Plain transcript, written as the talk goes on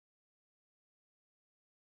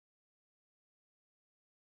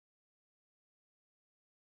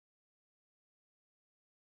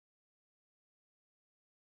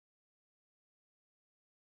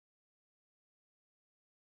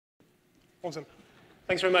Awesome.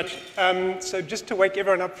 Thanks very much. So just to wake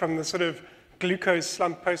everyone up from the sort of glucose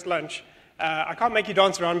slump post-lunch, I can't make you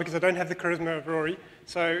dance around because I don't have the charisma of Rory.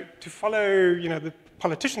 So to follow the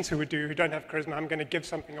politicians who don't have charisma, I'm going to give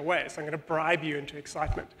something away. So I'm going to bribe you into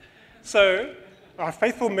excitement. So our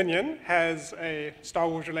faithful minion has a Star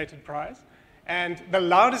Wars-related prize. And the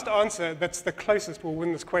loudest answer that's the closest will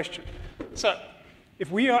win this question. So if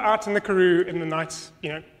we are out in the Karoo in the nights,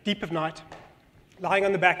 deep of night, lying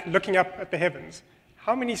on the back, looking up at the heavens,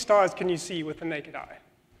 how many stars can you see with the naked eye?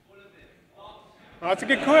 All of them. Oh, that's a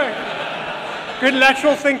good query. Good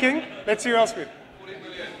lateral thinking. Let's see who else with. 40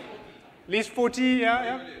 million. At least 40,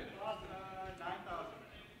 yeah.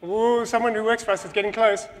 9,000. Ooh, someone who works for us is getting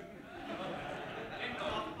close.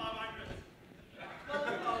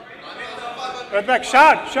 Right back,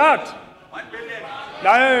 shout. 1 billion.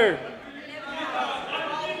 No.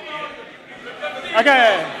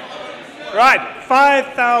 Okay. Right,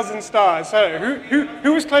 5,000 stars. So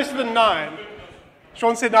who was closer than 9?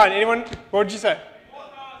 Sean said 9. Anyone? What did you say?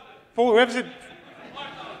 4,000. Whoever said?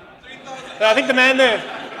 3,000. I think the man there.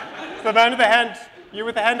 The man with the hand. You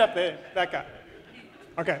with the hand up there. That guy.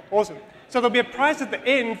 Okay, awesome. So there'll be a prize at the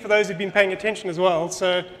end for those who've been paying attention as well.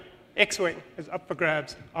 So X-Wing is up for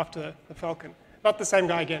grabs after the Falcon. Not the same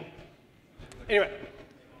guy again. Anyway,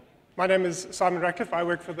 my name is Simon Ratcliffe. I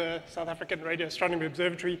work for the South African Radio Astronomy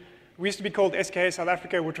Observatory. We used to be called SKA South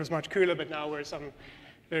Africa, which was much cooler, but now we're some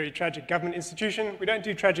very tragic government institution. We don't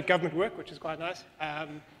do tragic government work, which is quite nice.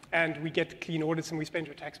 And we get clean audits and we spend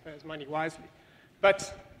your taxpayers' money wisely.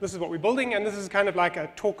 But this is what we're building, and this is kind of like a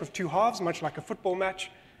talk of two halves, much like a football match.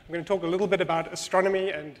 I'm going to talk a little bit about astronomy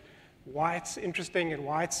and why it's interesting and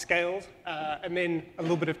why it's scaled, and then a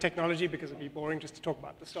little bit of technology because it'd be boring just to talk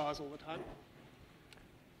about the stars all the time.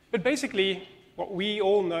 But basically, what we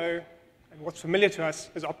all know and what's familiar to us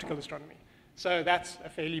is optical astronomy. So that's a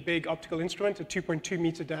fairly big optical instrument, a 2.2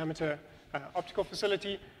 meter diameter optical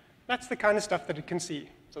facility. That's the kind of stuff that it can see.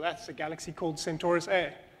 So that's a galaxy called Centaurus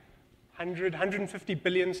A. 150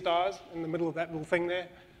 billion stars in the middle of that little thing there,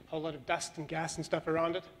 a whole lot of dust and gas and stuff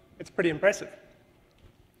around it. It's pretty impressive.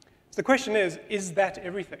 So the question is that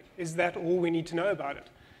everything? Is that all we need to know about it?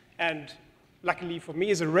 And luckily for me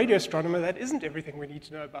as a radio astronomer, that isn't everything we need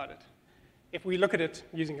to know about it. If we look at it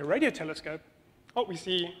using a radio telescope, what we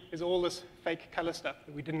see is all this fake color stuff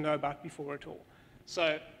that we didn't know about before at all.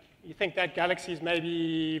 So you think that galaxy is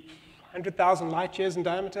maybe 100,000 light years in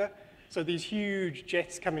diameter? So these huge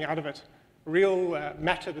jets coming out of it, real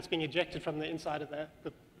matter that's being ejected from the inside of the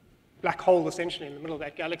black hole, essentially, in the middle of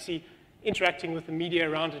that galaxy, interacting with the media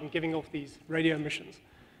around it and giving off these radio emissions.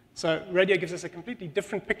 So radio gives us a completely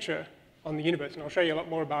different picture on the universe, and I'll show you a lot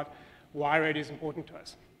more about why radio is important to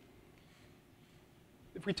us.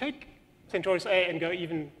 If we take Centaurus A and go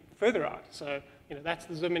even further out, so that's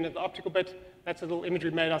the zoom in of the optical bit, that's a little image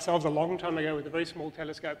we made ourselves a long time ago with a very small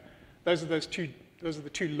telescope. Those are the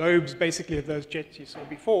two lobes, basically, of those jets you saw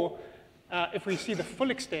before. If we see the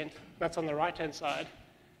full extent, that's on the right-hand side.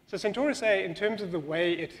 So Centaurus A, in terms of the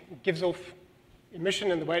way it gives off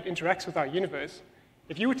emission and the way it interacts with our universe,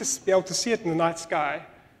 if you were to be able to see it in the night sky,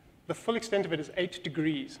 the full extent of it is 8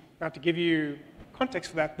 degrees. Now, to give you context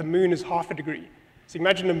for that, the moon is half a degree. So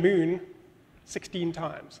imagine a moon 16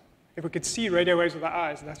 times. If we could see radio waves with our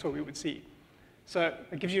eyes, that's what we would see. So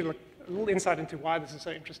it gives you a little insight into why this is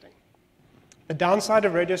so interesting. The downside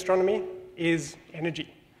of radio astronomy is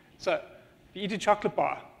energy. So if you eat a chocolate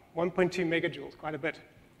bar, 1.2 megajoules, quite a bit.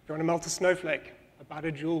 If you want to melt a snowflake, about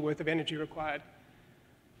a joule worth of energy required.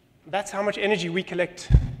 That's how much energy we collect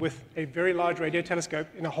with a very large radio telescope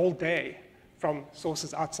in a whole day from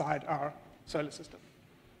sources outside our solar system.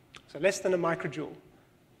 So less than a microjoule.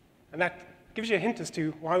 And that gives you a hint as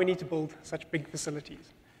to why we need to build such big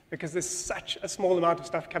facilities, because there's such a small amount of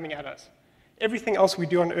stuff coming at us. Everything else we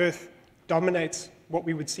do on Earth dominates what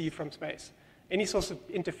we would see from space. Any source of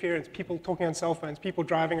interference, people talking on cell phones, people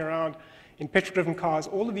driving around in petrol-driven cars,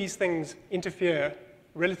 all of these things interfere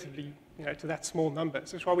relatively to that small number.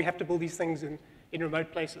 So that's why we have to build these things in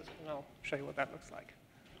remote places, and I'll show you what that looks like.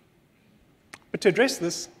 But to address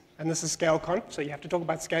this, and this is ScaleConf, so you have to talk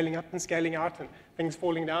about scaling up and scaling out and things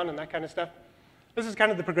falling down and that kind of stuff. This is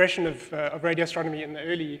kind of the progression of radio astronomy in the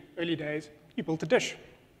early days. You built a dish.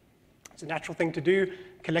 It's a natural thing to do,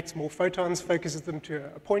 collects more photons, focuses them to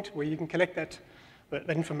a point where you can collect that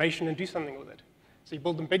information and do something with it. So you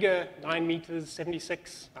build them bigger, 9 meters,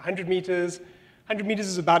 76, 100 meters. 100 meters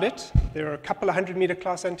is about it. There are a couple of 100-meter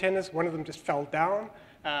class antennas. One of them just fell down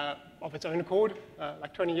of its own accord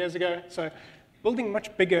like 20 years ago. So building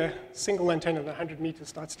much bigger single antenna than 100 meters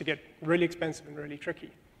starts to get really expensive and really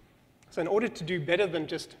tricky. So in order to do better than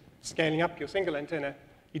just scaling up your single antenna,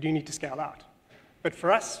 you do need to scale out. But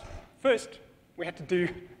for us, first, we had to do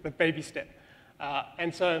the baby step.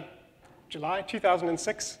 And so July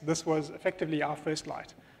 2006, this was effectively our first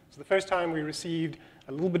light. So the first time we received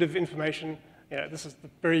a little bit of information. This is the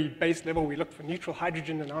very base level. We looked for neutral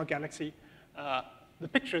hydrogen in our galaxy. The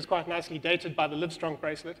picture is quite nicely dated by the Livestrong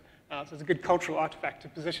bracelet. So it's a good cultural artifact to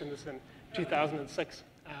position this in 2006.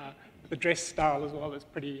 The dress style as well is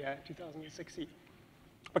pretty 2006-y.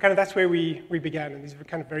 But kind of that's where we began, and these were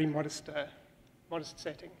kind of very modest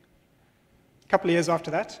setting. A couple of years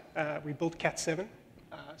after that, we built Cat7.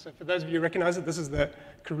 So for those of you who recognize it, this is the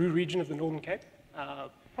Karoo region of the Northern Cape.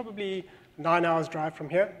 Probably 9 hours drive from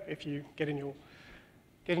here if you get in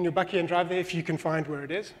your bucky and drive there, if you can find where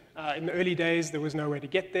it is. In the early days, there was no way to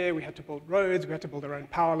get there. We had to build roads. We had to build our own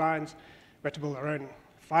power lines. We had to build our own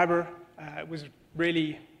fiber. It was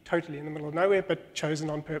really totally in the middle of nowhere, but chosen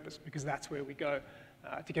on purpose, because that's where we go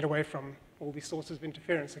to get away from all these sources of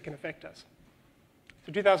interference that can affect us.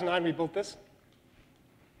 So 2009, we built this.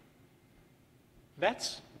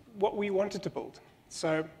 That's what we wanted to build.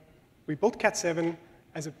 So we built Cat7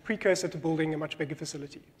 as a precursor to building a much bigger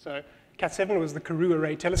facility. So Cat7 was the Karoo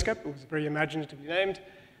Array Telescope. It was very imaginatively named.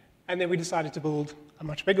 And then we decided to build a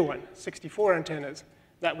much bigger one, 64 antennas,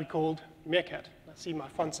 that we called MeerKAT. I see my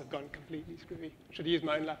fonts have gone completely screwy. I should use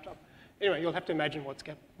my own laptop. Anyway, you'll have to imagine what's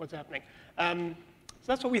happening. So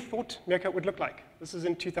that's what we thought MeerKAT would look like. This is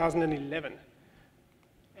in 2011.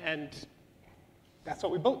 And that's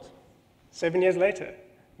what we built. 7 years later,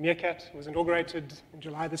 MeerKAT was inaugurated in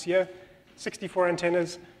July this year. 64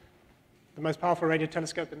 antennas, the most powerful radio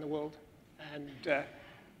telescope in the world. And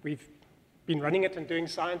we've been running it and doing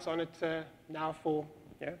science on it now for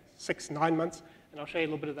 6-9 months. And I'll show you a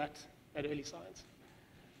little bit of that early science.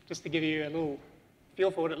 Just to give you a little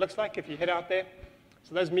feel for what it looks like if you head out there.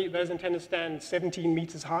 So those antennas stand 17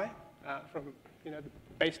 meters high from the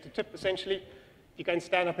base to tip, essentially. If you go and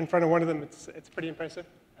stand up in front of one of them, it's pretty impressive.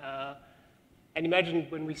 And imagine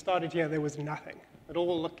when we started here, there was nothing. It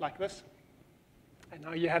all looked like this. And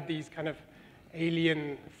now you have these kind of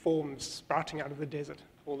alien forms sprouting out of the desert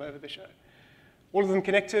all over the show. All of them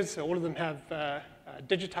connected, so all of them have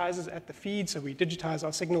digitizers at the feed, so we digitize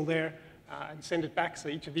our signal there and send it back. So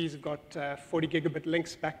each of these have got 40 gigabit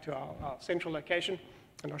links back to our central location.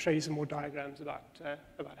 And I'll show you some more diagrams about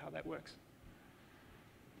how that works.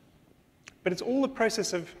 But it's all a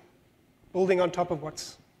process of building on top of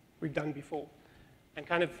what we've done before. And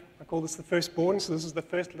kind of, I call this the firstborn, so this is the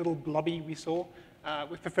first little blobby we saw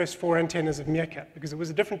with the first 4 antennas of MeerKAT, because it was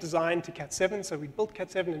a different design to Cat7, so we built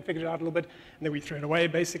Cat7 and figured it out a little bit, and then we threw it away,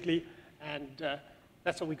 basically, and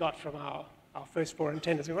that's what we got from our first 4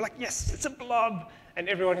 antennas. We were like, yes, it's a blob, and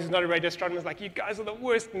everyone who's not a radio astronomer is like, you guys are the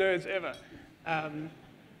worst nerds ever.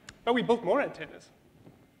 But we built more antennas,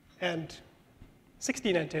 and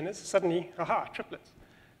 16 antennas, suddenly, aha, triplets.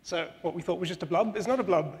 So what we thought was just a blob is not a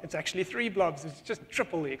blob. It's actually 3 blobs. It's just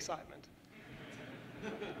triple the excitement.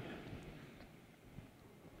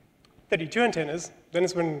 32 antennas, then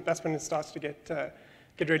that's when it starts to get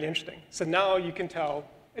really interesting. So now you can tell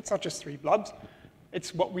it's not just 3 blobs.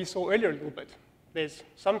 It's what we saw earlier a little bit. There's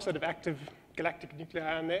some sort of active galactic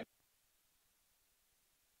nuclei in there.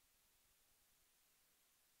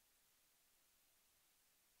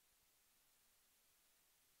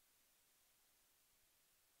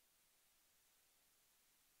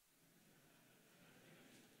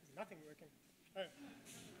 Nothing working. Oh.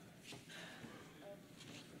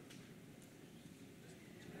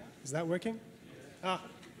 Is that working? Ah,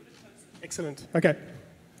 excellent. Okay.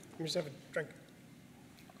 Let me just have a drink.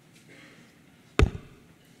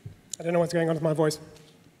 I don't know what's going on with my voice.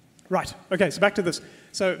 Right. Okay, so back to this.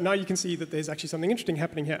 So now you can see that there's actually something interesting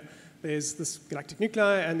happening here. There's this galactic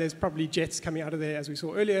nuclei, and there's probably jets coming out of there, as we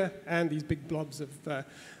saw earlier, and these big blobs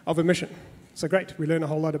of emission. So great. We learn a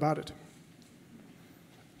whole lot about it.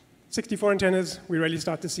 64 antennas, we really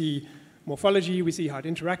start to see morphology, we see how it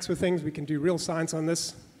interacts with things, we can do real science on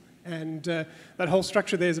this. And that whole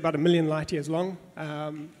structure there is about 1 million light years long.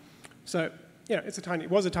 So, it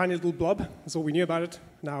was a tiny little blob. That's all we knew about it.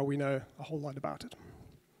 Now we know a whole lot about it.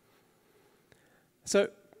 So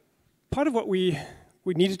part of what we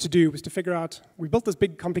needed to do was to figure out, we built this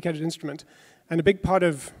big complicated instrument, and a big part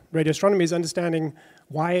of radio astronomy is understanding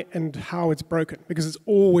why and how it's broken, because it's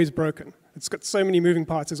always broken. It's got so many moving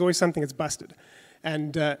parts. There's always something that's busted.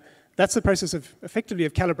 And that's the process of, effectively,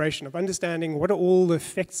 of calibration, of understanding what are all the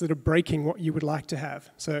effects that are breaking what you would like to have.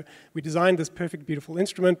 So we designed this perfect, beautiful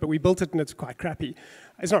instrument, but we built it and it's quite crappy.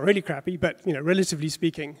 It's not really crappy, but relatively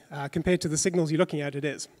speaking, compared to the signals you're looking at, it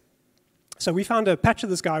is. So we found a patch of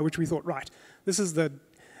the sky which we thought, right, this is the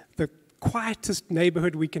quietest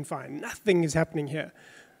neighborhood we can find. Nothing is happening here.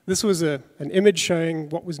 This was an image showing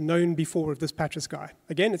what was known before of this patch of sky.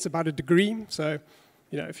 Again, it's about a degree, so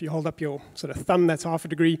if you hold up your sort of thumb, that's half a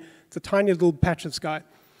degree. It's a tiny little patch of sky.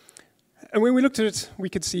 And when we looked at it, we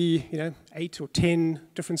could see 8 or 10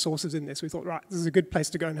 different sources in this. We thought, right, this is a good place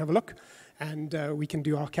to go and have a look, and we can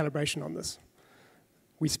do our calibration on this.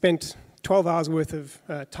 We spent 12 hours worth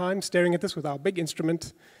of time staring at this with our big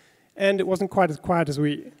instrument, and it wasn't quite as quiet as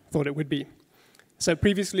we thought it would be. So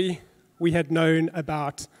previously, we had known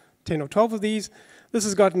about 10 or 12 of these. This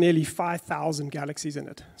has got nearly 5,000 galaxies in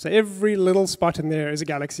it. So every little spot in there is a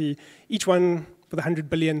galaxy, each one with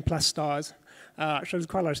 100 billion plus stars. Shows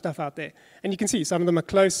quite a lot of stuff out there. And you can see some of them are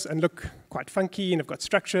close and look quite funky and have got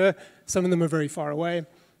structure. Some of them are very far away.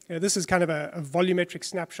 This is kind of a volumetric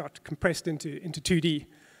snapshot compressed into 2D.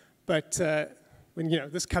 But when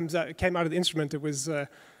this came out of the instrument, it was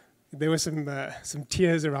there were some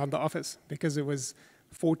tears around the office because it was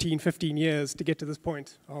 14, 15 years to get to this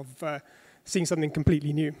point of seeing something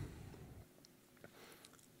completely new.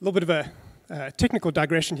 A little bit of a technical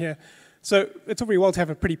digression here. So it's all very well to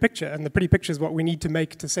have a pretty picture, and the pretty picture is what we need to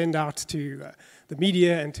make to send out to the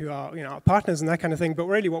media and to our partners and that kind of thing. But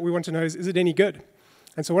really what we want to know is it any good?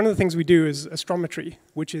 And so one of the things we do is astrometry,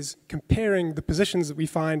 which is comparing the positions that we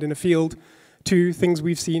find in a field to things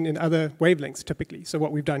we've seen in other wavelengths typically. So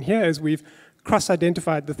what we've done here is we've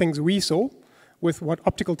cross-identified the things we saw with what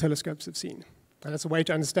optical telescopes have seen. And that's a way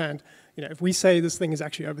to understand, if we say this thing is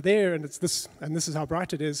actually over there and it's this, and this is how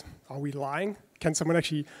bright it is, are we lying? Can someone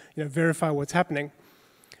actually verify what's happening?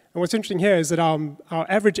 And what's interesting here is that our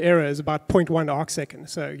average error is about 0.1 arcsecond.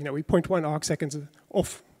 So we 0.1 arcseconds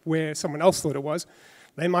off where someone else thought it was.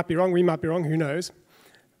 They might be wrong, we might be wrong, who knows?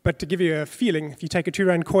 But to give you a feeling, if you take a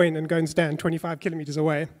 2-rand coin and go and stand 25 kilometers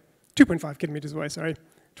away, 2.5 kilometers away, sorry,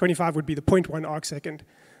 25 would be the 0.1 arcsecond.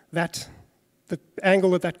 The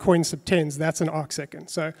angle that coin subtends, that's an arcsecond.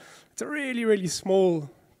 So it's a really, really small,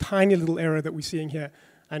 tiny little error that we're seeing here,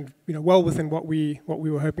 and well within what we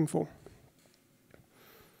were hoping for.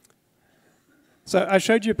 So I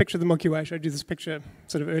showed you a picture of the Milky Way. I showed you this picture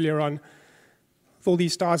sort of earlier on with all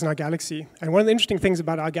these stars in our galaxy. And one of the interesting things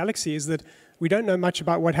about our galaxy is that we don't know much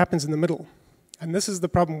about what happens in the middle. And this is the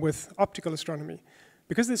problem with optical astronomy.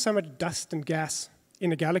 Because there's so much dust and gas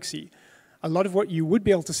in a galaxy, a lot of what you would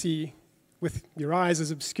be able to see with your eyes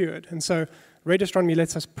is obscured. And so radio astronomy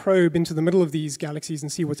lets us probe into the middle of these galaxies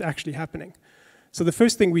and see what's actually happening. So the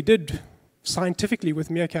first thing we did scientifically with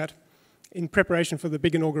MeerKAT in preparation for the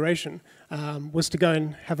big inauguration was to go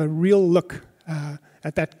and have a real look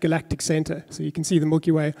at that galactic center. So you can see the Milky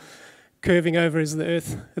Way curving over as the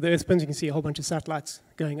Earth spins. You can see a whole bunch of satellites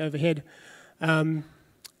going overhead. And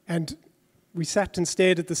we sat and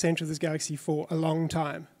stared at the center of this galaxy for a long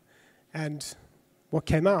time. And what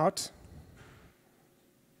came out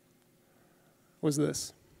was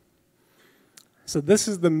this. So this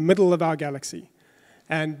is the middle of our galaxy.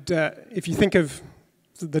 And if you think of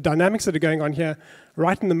the dynamics that are going on here,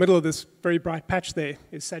 right in the middle of this very bright patch there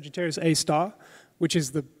is Sagittarius A star, which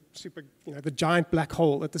is the the giant black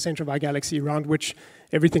hole at the center of our galaxy around which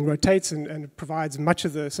everything rotates and provides much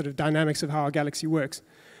of the sort of dynamics of how our galaxy works.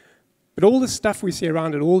 But all the stuff we see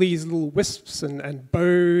around it, all these little wisps and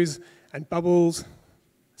bows and bubbles,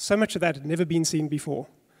 so much of that had never been seen before.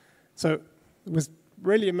 So it was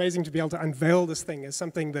really amazing to be able to unveil this thing as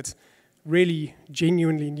something that's really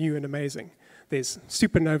genuinely new and amazing. There's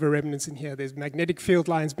supernova remnants in here. There's magnetic field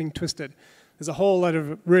lines being twisted. There's a whole lot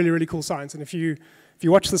of really, really cool science. And if you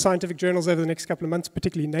watch the scientific journals over the next couple of months,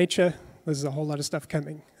 particularly Nature, there's a whole lot of stuff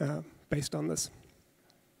coming based on this.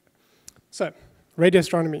 So, radio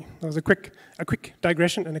astronomy. That was a quick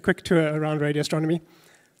digression and a quick tour around radio astronomy.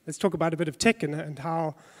 Let's talk about a bit of tech and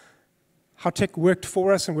how tech worked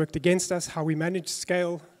for us and worked against us, how we managed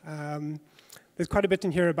scale. There's quite a bit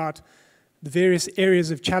in here about the various areas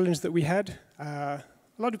of challenge that we had. A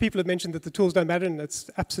lot of people have mentioned that the tools don't matter, and that's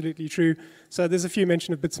absolutely true. So there's a few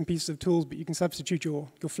mention of bits and pieces of tools, but you can substitute your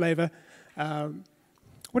flavor.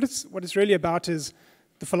 What it's really about is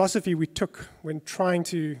the philosophy we took when trying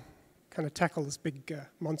to kind of tackle this big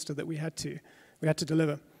monster that we had to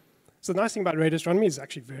deliver. So the nice thing about radio astronomy is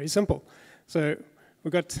actually very simple. So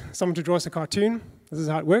we've got someone to draw us a cartoon. This is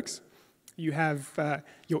how it works. You have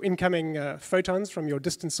your incoming photons from your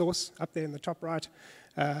distant source up there in the top right.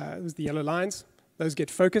 There's the yellow lines. Those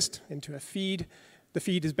get focused into a feed. The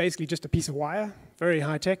feed is basically just a piece of wire, very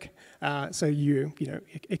high tech. So you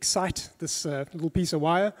excite this little piece of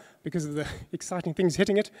wire because of the exciting things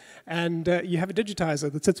hitting it, and you have a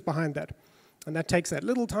digitizer that sits behind that. And that takes that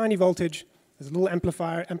little tiny voltage, there's a little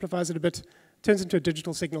amplifier, amplifies it a bit, turns into a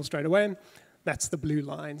digital signal straight away. That's the blue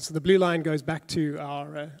line. So the blue line goes back to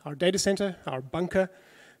our data center, our bunker.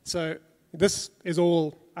 So this is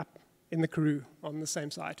all up in the Karoo on the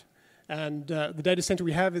same site. And the data center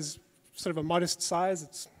we have is sort of a modest size.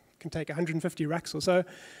 It can take 150 racks or so.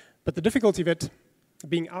 But the difficulty of it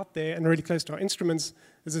being out there and really close to our instruments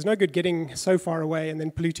is there's no good getting so far away and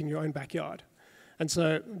then polluting your own backyard. And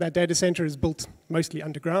so that data center is built mostly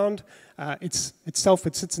underground. It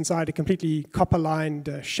sits inside a completely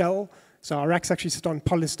copper-lined shell. So our racks actually sit on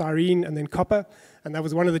polystyrene and then copper. And that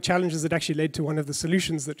was one of the challenges that actually led to one of the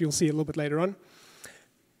solutions that you'll see a little bit later on.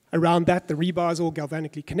 Around that, the rebar is all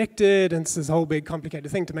galvanically connected, and it's this whole big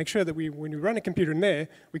complicated thing to make sure that when we run a computer in there,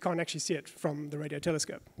 we can't actually see it from the radio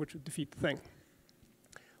telescope, which would defeat the thing.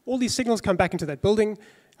 All these signals come back into that building,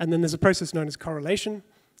 and then there's a process known as correlation.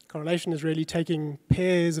 Correlation is really taking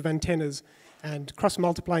pairs of antennas and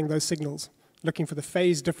cross-multiplying those signals, looking for the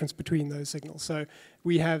phase difference between those signals. So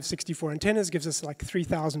we have 64 antennas, gives us like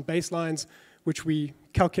 3,000 baselines, which we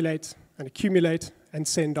calculate and accumulate and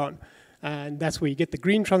send on. And that's where you get the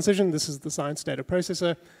green transition. This is the science data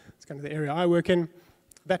processor. It's kind of the area I work in.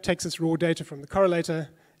 That takes us raw data from the correlator,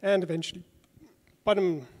 and eventually,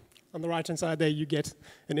 bottom on the right-hand side there, you get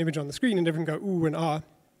an image on the screen, and everyone go ooh and ah.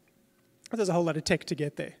 There's a whole lot of tech to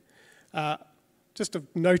get there. Just a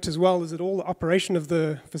note as well is that all the operation of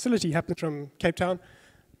the facility happens from Cape Town.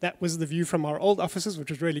 That was the view from our old offices,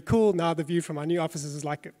 which was really cool. Now the view from our new offices is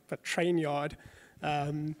like a train yard.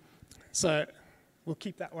 So we'll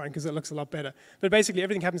keep that one because it looks a lot better. But basically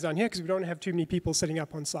everything happens down here because we don't have too many people sitting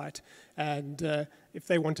up on site. And if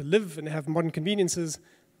they want to live and have modern conveniences,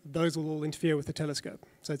 those will all interfere with the telescope.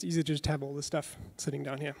 So it's easier to just have all this stuff sitting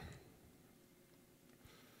down here.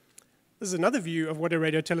 This is another view of what a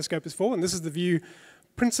radio telescope is for, and this is the view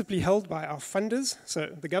principally held by our funders. So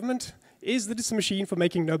the government is that it's a machine for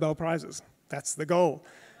making Nobel Prizes. That's the goal.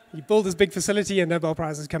 You build this big facility and Nobel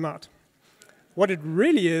Prizes come out. What it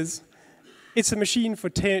really is, it's a machine for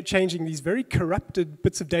changing these very corrupted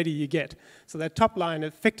bits of data you get. So that top line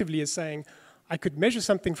effectively is saying, I could measure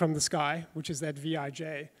something from the sky, which is that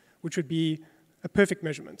VIJ, which would be a perfect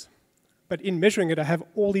measurement. But in measuring it, I have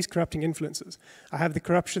all these corrupting influences. I have the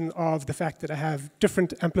corruption of the fact that I have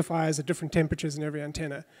different amplifiers at different temperatures in every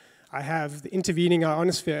antenna. I have the intervening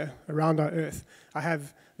ionosphere around our Earth. I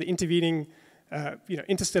have the intervening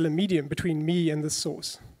interstellar medium between me and the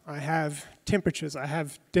source. I have temperatures. I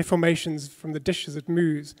have deformations from the dish as it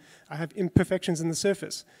moves. I have imperfections in the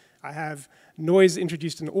surface. I have noise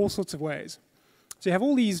introduced in all sorts of ways. So you have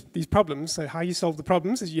all these problems. So how you solve the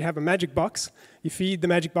problems is you have a magic box. You feed the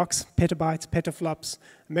magic box petabytes, petaflops,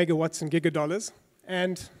 megawatts, and gigadollars,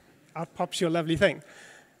 and out pops your lovely thing.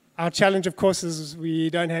 Our challenge, of course, is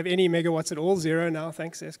we don't have any megawatts at all, zero now,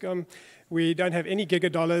 thanks ESCOM. We don't have any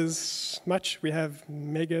gigadollars much. We have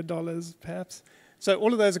megadollars, perhaps. So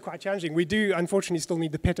all of those are quite challenging. We do, unfortunately, still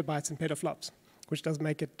need the petabytes and petaflops, which does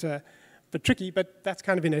make it a bit tricky, but that's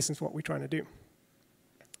kind of, in essence, what we're trying to do.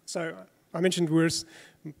 So I mentioned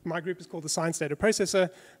my group is called the Science Data Processor.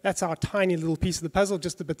 That's our tiny little piece of the puzzle,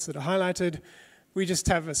 just the bits that are highlighted. We just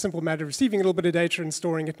have a simple matter of receiving a little bit of data and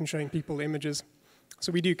storing it and showing people images.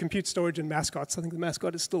 So we do compute storage and mascots. I think the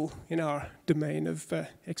mascot is still in our domain of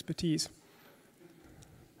expertise.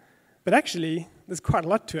 But actually, there's quite a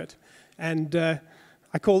lot to it. And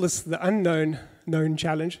I call this the unknown known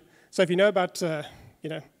challenge. So if you know about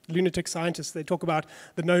lunatic scientists, they talk about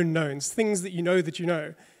the known knowns, things that you know that you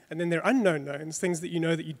know. And then there are unknown knowns, things that you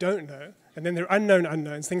know that you don't know. And then there are unknown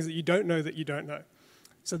unknowns, things that you don't know that you don't know.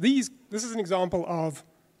 So this is an example of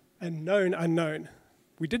a known unknown.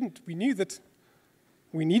 We knew that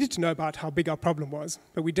we needed to know about how big our problem was,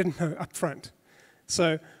 but we didn't know up front.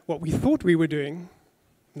 So what we thought we were doing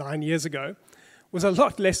 9 years ago was a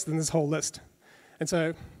lot less than this whole list. And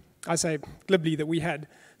so I say glibly that we had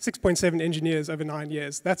 6.7 engineers over 9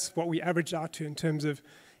 years. That's what we averaged out to in terms of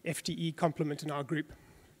FTE complement in our group.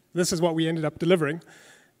 This is what we ended up delivering.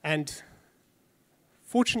 And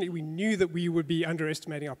fortunately, we knew that we would be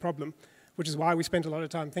underestimating our problem, which is why we spent a lot of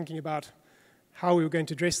time thinking about how we were going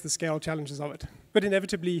to address the scale challenges of it. But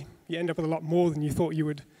inevitably, you end up with a lot more than you thought you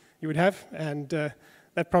would have, and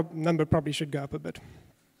that number probably should go up a bit.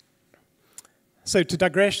 So to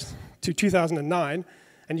digress to 2009,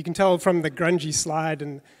 and you can tell from the grungy slide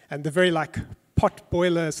and the very pot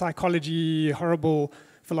boiler psychology, horrible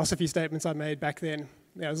philosophy statements I made back then.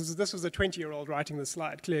 This was a 20-year-old writing this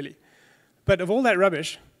slide, clearly. But of all that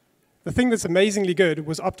rubbish, the thing that's amazingly good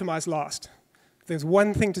was optimize last. If there's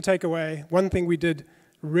one thing to take away, one thing we did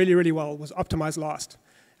really, really well was optimize last.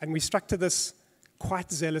 And we stuck to this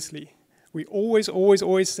quite zealously. We always, always,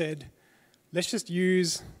 always said, let's just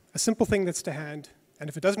use a simple thing that's to hand, and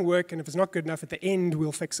if it doesn't work and if it's not good enough, at the end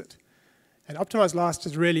we'll fix it. And optimize last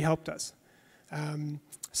has really helped us.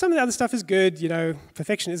 Some of the other stuff is good.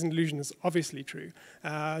 Perfection is an illusion is obviously true.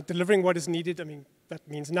 Delivering what is needed, that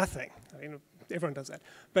means nothing. Everyone does that.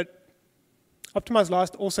 But optimize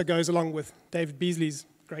last also goes along with David Beasley's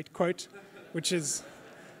great quote, which is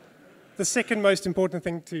the second most important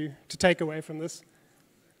thing to take away from this.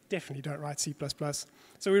 Definitely don't write C++.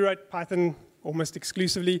 So we wrote Python almost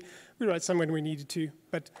exclusively. We wrote some when we needed to.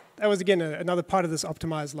 But that was, again, another part of this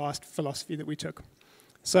optimize last philosophy that we took.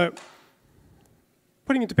 So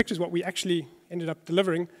putting into pictures what we actually ended up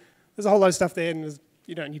delivering, there's a whole lot of stuff there, and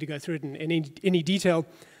you don't need to go through it in any detail.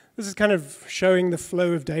 This is kind of showing the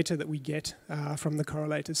flow of data that we get from the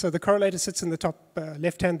correlator. So the correlator sits in the top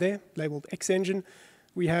left-hand there, labeled X-Engine.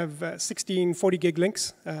 We have 16 40-gig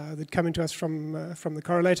links that come into us from the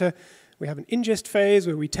correlator. We have an ingest phase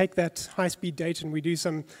where we take that high-speed data and we do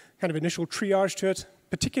some kind of initial triage to it.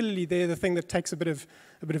 Particularly there, the thing that takes a bit of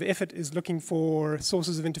effort is looking for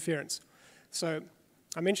sources of interference. So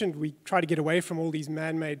I mentioned we try to get away from all these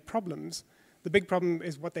man-made problems. The big problem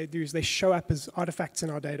is what they do is they show up as artifacts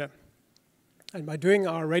in our data. And by doing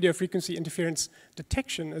our radio frequency interference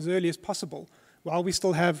detection as early as possible, while we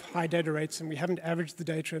still have high data rates and we haven't averaged the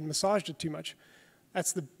data and massaged it too much,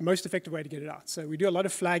 that's the most effective way to get it out. So we do a lot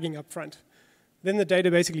of flagging up front. Then the data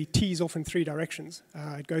basically tees off in 3 directions.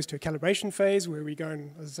 It goes to a calibration phase where we go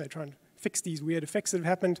and, as I say, try and fix these weird effects that have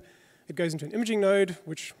happened. It goes into an imaging node,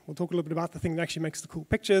 which we'll talk a little bit about, the thing that actually makes the cool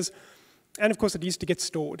pictures. And of course, it needs to get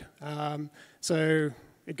stored. So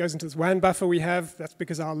it goes into this WAN buffer we have. That's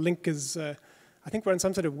because our link is, I think we're on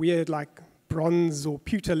some sort of weird like bronze or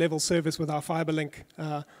pewter level service with our fiber link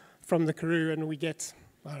from the Karoo, and we get,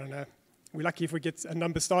 I don't know, we're lucky if we get a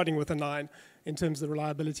number starting with a 9 in terms of the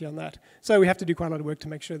reliability on that. So we have to do quite a lot of work to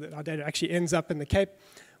make sure that our data actually ends up in the Cape,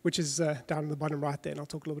 which is down in the bottom right there, and I'll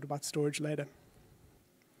talk a little bit about storage later.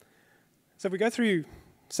 So if we go through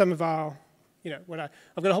some of our, I've got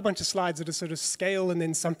a whole bunch of slides that are sort of scale and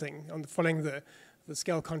then something following the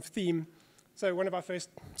ScaleConf theme. So one of our first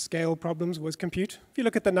scale problems was compute. If you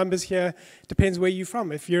look at the numbers here, it depends where you're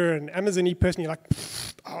from. If you're an Amazon-y person, you're like,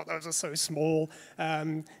 oh, those are so small.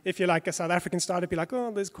 If you're like a South African startup, you're like,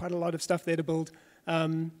 oh, there's quite a lot of stuff there to build.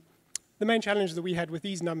 The main challenge that we had with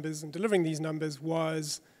these numbers and delivering these numbers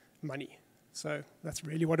was money. So that's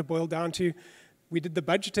really what it boiled down to. We did the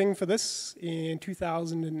budgeting for this in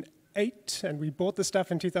 2008, and we bought the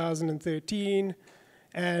stuff in 2013,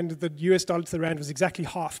 and the US dollar to the rand was exactly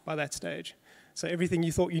half by that stage. So everything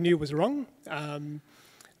you thought you knew was wrong.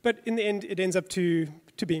 But in the end, it ends up to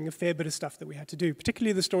being a fair bit of stuff that we had to do.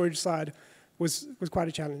 Particularly the storage side was quite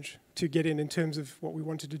a challenge to get in terms of what we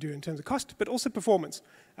wanted to do in terms of cost, but also performance.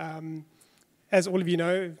 As all of you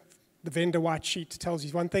know, the vendor white sheet tells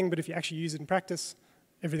you one thing, but if you actually use it in practice,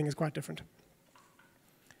 everything is quite different.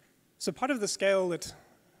 So part of the scale that's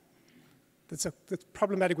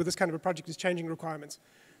problematic with this kind of a project is changing requirements.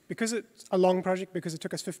 Because it's a long project, because it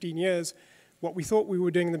took us 15 years, what we thought we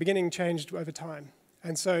were doing in the beginning changed over time.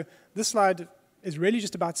 And so this slide is really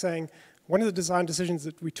just about saying, one of the design decisions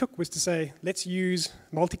that we took was to say, let's use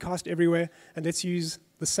multicast everywhere, and let's use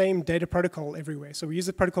the same data protocol everywhere. So we use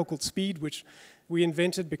a protocol called SPEED, which we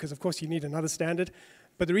invented because, of course, you need another standard.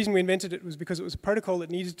 But the reason we invented it was because it was a protocol that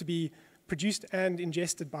needed to be produced and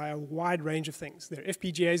ingested by a wide range of things. There are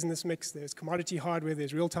FPGAs in this mix, there's commodity hardware,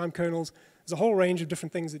 there's real-time kernels. There's a whole range of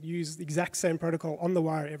different things that use the exact same protocol on the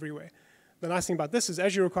wire everywhere. The nice thing about this is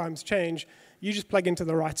as your requirements change, you just plug into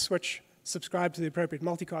the right switch, subscribe to the appropriate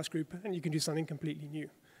multicast group, and you can do something completely new,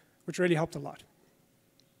 which really helped a lot.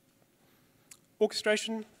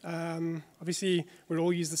 Orchestration, obviously we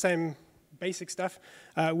all use the same basic stuff.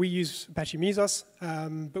 We use Apache Mesos,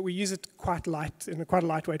 but we use it in quite a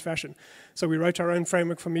lightweight fashion. So we wrote our own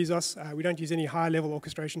framework for Mesos. We don't use any high-level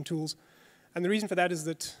orchestration tools. And the reason for that is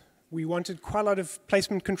that we wanted quite a lot of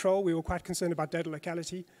placement control. We were quite concerned about data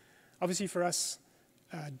locality. Obviously for us,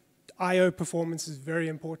 I/O performance is very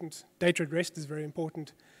important. Data at rest is very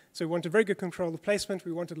important. So we wanted very good control of placement.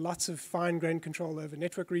 We wanted lots of fine-grained control over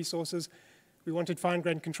network resources. We wanted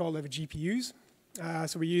fine-grained control over GPUs.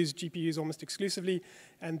 So we use GPUs almost exclusively,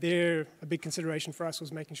 and a big consideration for us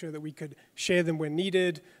was making sure that we could share them when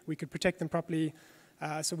needed, we could protect them properly.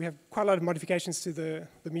 So we have quite a lot of modifications to the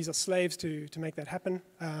Mesos slaves to make that happen.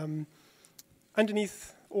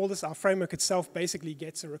 Underneath all this, our framework itself basically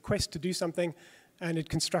gets a request to do something, and it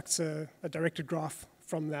constructs a directed graph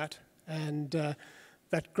from that. And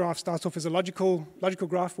that graph starts off as a logical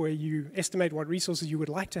graph where you estimate what resources you would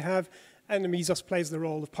like to have, and the Mesos plays the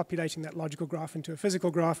role of populating that logical graph into a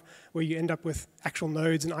physical graph where you end up with actual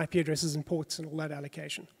nodes and IP addresses and ports and all that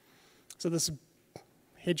allocation. So this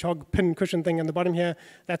hedgehog pin cushion thing on the bottom here,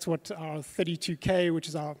 that's what our 32K, which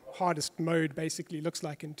is our hardest mode, basically looks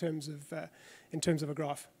like in terms of a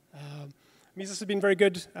graph. Mesos has been very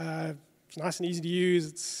good. It's nice and easy to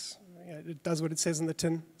use. It does what it says in the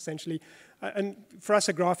tin, essentially. And for us,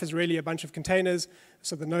 a graph is really a bunch of containers.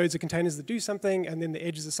 So the nodes are containers that do something, and then the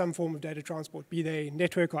edges are some form of data transport, be they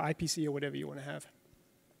network or IPC or whatever you want to have.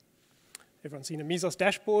 Everyone's seen a Mesos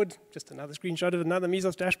dashboard? Just another screenshot of another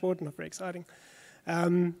Mesos dashboard, not very exciting.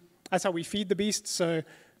 That's how we feed the beast. So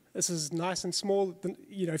this is nice and small.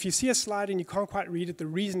 If you see a slide and you can't quite read it, the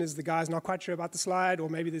reason is the guy's not quite sure about the slide, or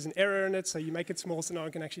maybe there's an error in it, so you make it small so no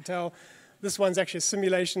one can actually tell. This one's actually a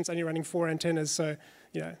simulation. It's only running 4 antennas, so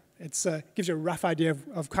it gives you a rough idea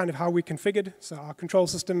of kind of how we configured. So our control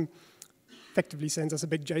system effectively sends us a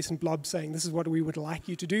big JSON blob saying this is what we would like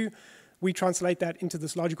you to do. We translate that into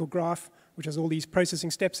this logical graph, which has all these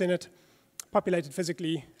processing steps in it, populated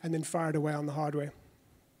physically, and then fired away on the hardware.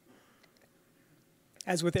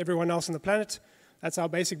 As with everyone else on the planet, that's our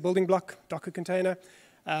basic building block, Docker container.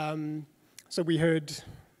 So we heard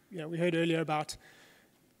earlier about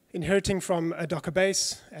inheriting from a Docker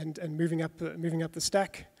base and moving up the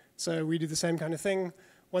stack. So we do the same kind of thing.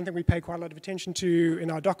 One thing we pay quite a lot of attention to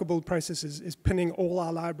in our Docker build process is pinning all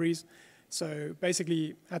our libraries. So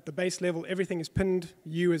basically, at the base level, everything is pinned.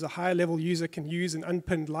 You, as a higher level user, can use an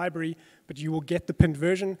unpinned library, but you will get the pinned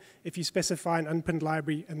version. If you specify an unpinned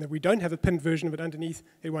library and that we don't have a pinned version of it underneath,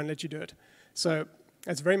 it won't let you do it. So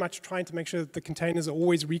it's very much trying to make sure that the containers are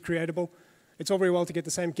always recreatable. It's all very well to get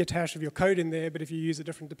the same Git hash of your code in there, but if you use a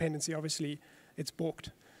different dependency, obviously, it's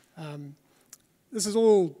balked. This is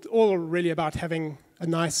all really about having a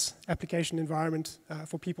nice application environment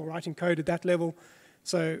for people writing code at that level.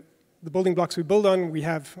 So the building blocks we build on, we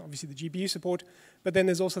have obviously the GPU support, but then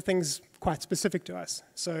there's also things quite specific to us.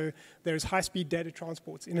 So there's high-speed data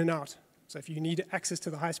transports in and out. So if you need access to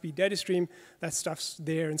the high-speed data stream, that stuff's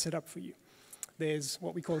there and set up for you. There's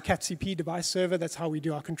what we call a CatCP device server. That's how we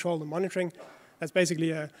do our control and monitoring. That's basically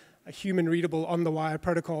a human-readable on-the-wire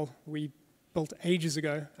protocol we built ages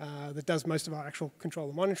ago that does most of our actual control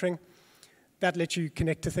and monitoring. That lets you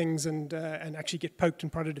connect to things and actually get poked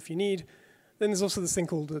and prodded if you need. Then there's also this thing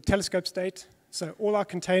called the telescope state. So all our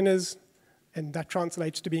containers, and that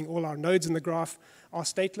translates to being all our nodes in the graph, are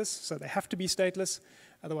stateless. So they have to be stateless,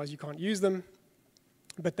 otherwise you can't use them.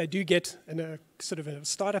 But they do get in a sort of a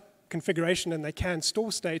startup configuration, and they can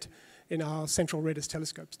store state in our central Redis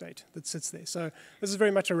telescope state that sits there. So this is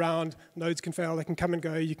very much around nodes can fail, they can come and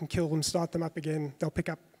go, you can kill them, start them up again, they'll pick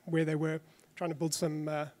up where they were, trying to build some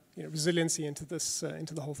resiliency into this,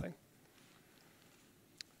 into the whole thing.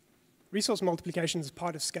 Resource multiplication is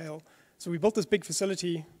part of Scale. So we built this big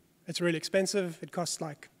facility. It's really expensive. It costs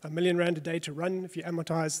like R1 million a day to run if you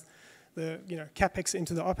amortize the CapEx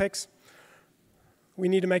into the OpEx. We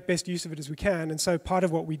need to make best use of it as we can. And so part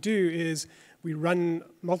of what we do is we run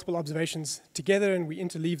multiple observations together and we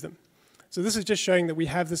interleave them. So this is just showing that we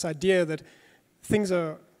have this idea that things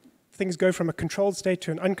go from a controlled state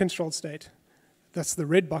to an uncontrolled state. That's the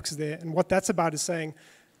red box there. And what that's about is saying,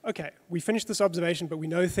 okay, we finished this observation, but we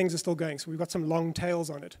know things are still going, so we've got some long tails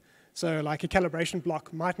on it. So like a calibration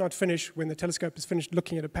block might not finish when the telescope is finished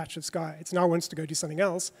looking at a patch of sky. It now wants to go do something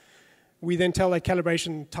else. We then tell that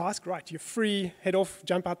calibration task, right, you're free, head off,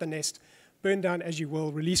 jump out the nest, burn down as you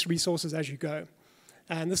will, release resources as you go.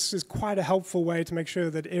 And this is quite a helpful way to make sure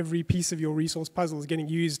that every piece of your resource puzzle is getting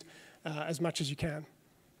used as much as you can.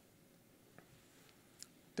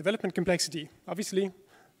 Development complexity. Obviously,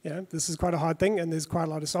 this is quite a hard thing, and there's quite a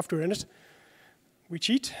lot of software in it. We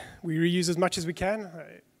cheat. We reuse as much as we can.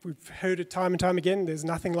 We've heard it time and time again. There's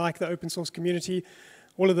nothing like the open source community.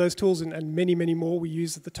 All of those tools and many, many more we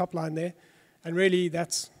use at the top line there. And really,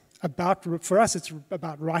 that's about, for us, it's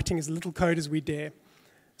about writing as little code as we dare.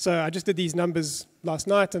 So I just did these numbers last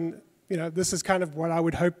night, and this is kind of what I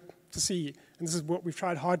would hope to see. And this is what we've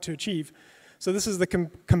tried hard to achieve. So this is the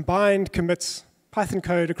combined commits Python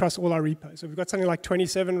code across all our repos. So we've got something like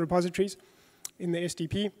 27 repositories in the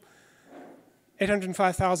SDP.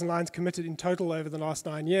 805,000 lines committed in total over the last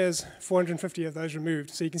 9 years, 450 of those removed.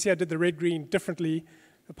 So you can see I did the red-green differently.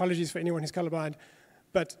 Apologies for anyone who's colorblind.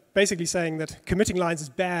 But basically saying that committing lines is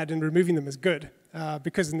bad and removing them is good,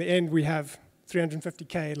 because in the end we have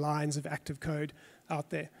 350K lines of active code out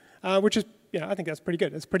there, which is, I think that's pretty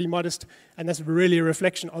good. It's pretty modest, and that's really a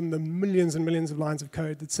reflection on the millions and millions of lines of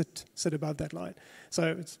code that sit above that line.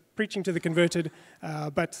 So it's preaching to the converted,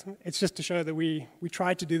 but it's just to show that we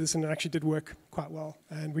tried to do this and it actually did work quite well.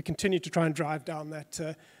 And we continue to try and drive down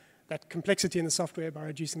that complexity in the software by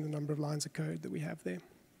reducing the number of lines of code that we have there.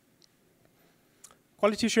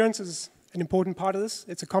 Quality assurance is an important part of this.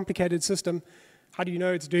 It's a complicated system. How do you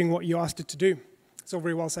know it's doing what you asked it to do? It's all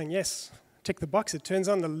very well saying, yes, tick the box, it turns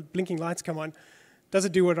on, the blinking lights come on. Does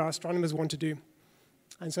it do what our astronomers want to do?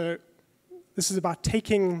 And so this is about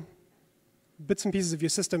taking bits and pieces of your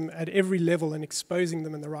system at every level and exposing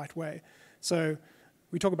them in the right way. So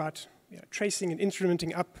we talk about tracing and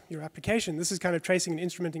instrumenting up your application. This is kind of tracing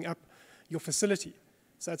and instrumenting up your facility.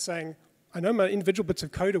 So it's saying, I know my individual bits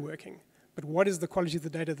of code are working, but what is the quality of the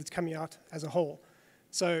data that's coming out as a whole?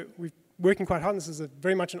 So we're working quite hard, and this is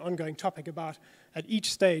very much an ongoing topic about, at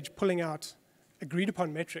each stage, pulling out agreed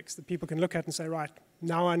upon metrics that people can look at and say, right,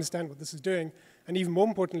 now I understand what this is doing. And even more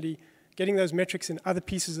importantly, getting those metrics in other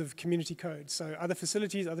pieces of community code. So other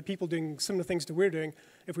facilities, other people doing similar things to we're doing.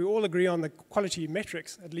 If we all agree on the quality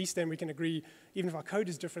metrics, at least then we can agree, even if our code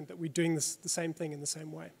is different, that we're doing the same thing in the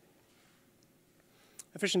same way.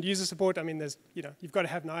 Efficient user support, I mean, you've got to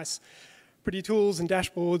have nice, pretty tools and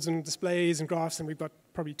dashboards and displays and graphs, and we've got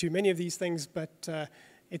probably too many of these things, but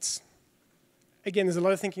again, there's a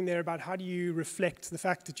lot of thinking there about how do you reflect the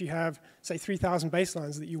fact that you have, say, 3,000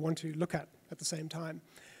 baselines that you want to look at the same time.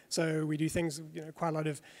 So we do things, quite a lot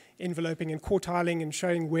of enveloping and quartiling and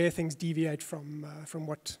showing where things deviate from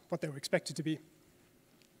what they were expected to be.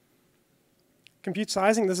 Compute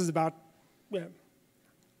sizing, this is about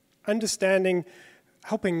understanding,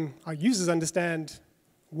 helping our users understand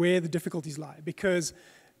where the difficulties lie, because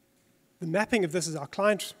the mapping of this is our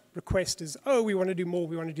client request is, oh, we want to do more,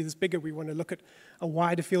 we want to do this bigger, we want to look at a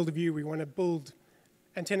wider field of view, we want to build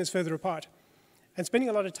antennas further apart. And spending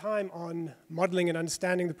a lot of time on modeling and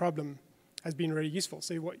understanding the problem has been really useful.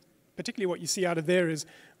 So particularly what you see out of there is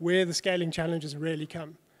where the scaling challenges really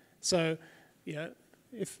come. So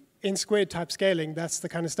if n-squared type scaling, that's the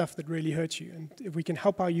kind of stuff that really hurts you. And if we can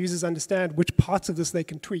help our users understand which parts of this they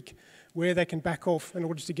can tweak, where they can back off in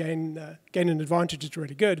order to gain an advantage, it's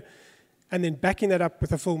really good. And then backing that up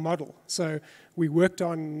with a full model. So we worked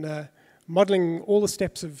on modeling all the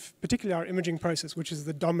steps of particularly our imaging process, which is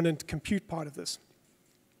the dominant compute part of this.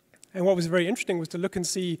 And what was very interesting was to look and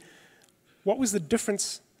see what was the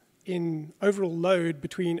difference in overall load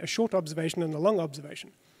between a short observation and a long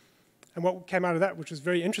observation. And what came out of that, which was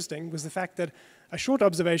very interesting, was the fact that a short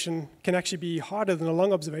observation can actually be harder than a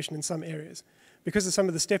long observation in some areas because of some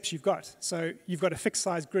of the steps you've got. So you've got a fixed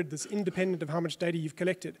size grid that's independent of how much data you've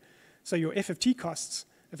collected. So your FFT costs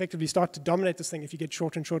effectively start to dominate this thing if you get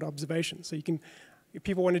shorter and shorter observations. So if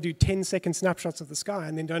people want to do 10-second snapshots of the sky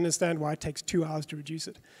and then don't understand why it takes 2 hours to reduce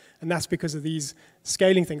it. And that's because of these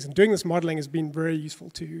scaling things. And doing this modeling has been very useful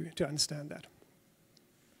to understand that.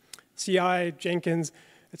 CI, Jenkins,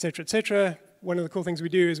 et cetera, one of the cool things we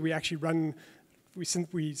do is we actually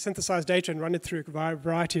we synthesize data and run it through a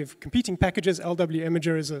variety of competing packages. LW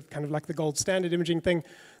Imager is a kind of like the gold standard imaging thing.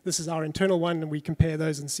 This is our internal one, and we compare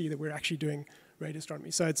those and see that we're actually doing radio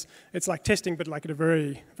astronomy. So it's like testing, but like at a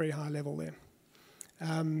very, very high level there.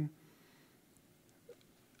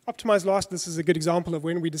 Optimize last, this is a good example of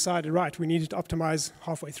when we decided, right, we needed to optimize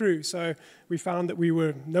halfway through. So we found that we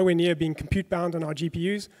were nowhere near being compute bound on our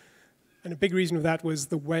GPUs. And a big reason of that was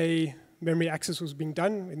the way memory access was being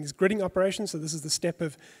done in these gridding operations. So this is the step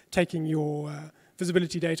of taking your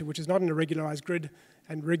visibility data, which is not in a regularized grid,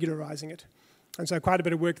 and regularizing it. And so quite a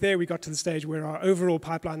bit of work there. We got to the stage where our overall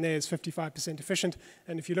pipeline there is 55% efficient.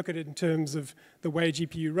 And if you look at it in terms of the way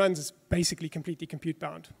GPU runs, it's basically completely compute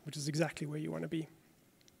bound, which is exactly where you want to be.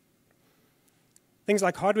 Things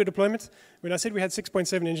like hardware deployment. When I said we had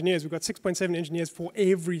 6.7 engineers, we've got 6.7 engineers for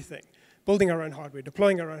everything. Building our own hardware,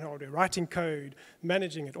 deploying our own hardware, writing code,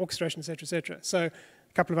 managing it, orchestration, et cetera, et cetera. So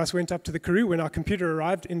a couple of us went up to the Karoo when our computer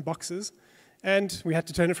arrived in boxes, and we had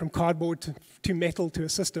to turn it from cardboard to metal to a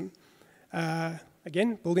system.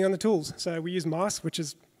 Again, building on the tools. So we use Mars, which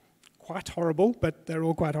is quite horrible, but they're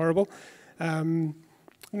all quite horrible. The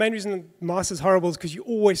main reason Mars is horrible is because you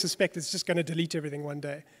always suspect it's just going to delete everything one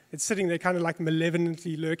day. It's sitting there kind of like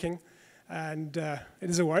malevolently lurking, and it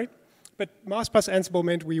is a worry. But Mars plus Ansible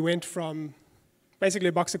meant we went from basically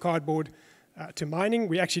a box of cardboard to mining.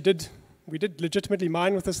 We actually did legitimately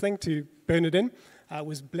mine with this thing to burn it in.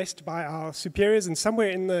 Was blessed by our superiors, and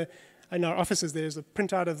somewhere in our offices there's a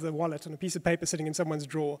printout of the wallet on a piece of paper sitting in someone's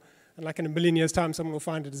drawer. And like in a million years' time, someone will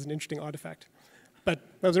find it as an interesting artifact. But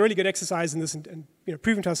that was a really good exercise in this, and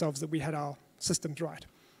proving to ourselves that we had our systems right.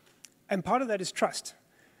 And part of that is trust.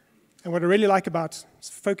 And what I really like about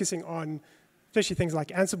focusing on especially things like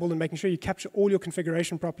Ansible and making sure you capture all your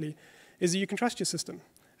configuration properly, is that you can trust your system.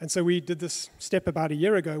 And so we did this step about a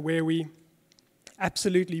year ago where we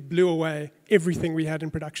absolutely blew away everything we had in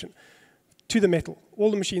production to the metal, all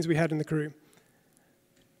the machines we had in the Karoo.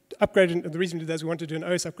 upgrade, and the reason we did that is we wanted to do an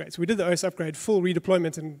OS upgrade. So we did the OS upgrade, full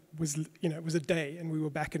redeployment, and it was a day, and we were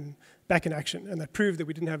back in action. And that proved that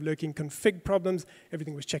we didn't have lurking config problems.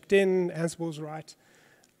 Everything was checked in, Ansible was right.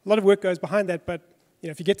 A lot of work goes behind that, but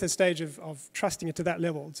if you get to the stage of trusting it to that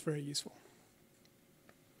level, it's very useful.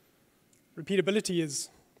 Repeatability is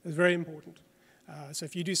very important. So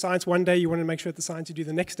if you do science one day, you want to make sure that the science you do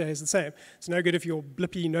the next day is the same. It's no good if your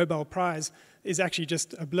blippy Nobel Prize is actually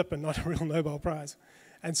just a blip and not a real Nobel Prize.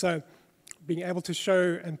 And so being able to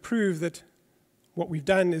show and prove that what we've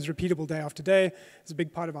done is repeatable day after day is a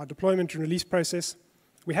big part of our deployment and release process.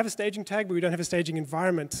 We have a staging tag, but we don't have a staging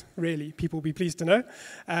environment, really. People will be pleased to know.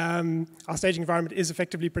 Our staging environment is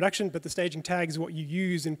effectively production, but the staging tag is what you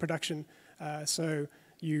use in production. So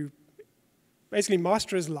you basically,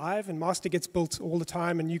 master is live, and master gets built all the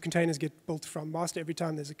time, and new containers get built from master every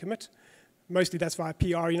time there's a commit. Mostly that's via PR.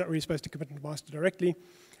 You're not really supposed to commit into master directly.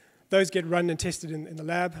 Those get run and tested in the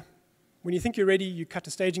lab. When you think you're ready, you cut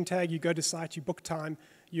a staging tag, you go to site, you book time,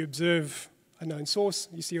 you observe a known source,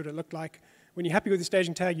 you see what it looked like. When you're happy with the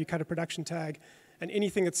staging tag, you cut a production tag, and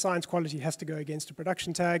anything that's science quality has to go against a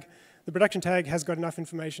production tag. The production tag has got enough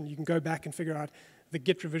information. You can go back and figure out the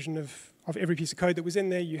Git revision of every piece of code that was in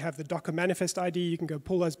there. You have the Docker manifest ID. You can go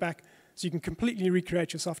pull those back. So you can completely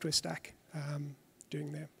recreate your software stack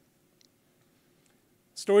doing there.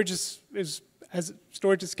 Storage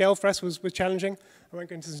storage at scale for us was challenging. I won't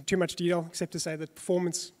go into too much detail, except to say that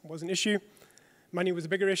performance was an issue. Money was a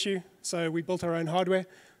bigger issue, so we built our own hardware.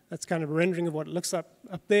 That's kind of a rendering of what it looks up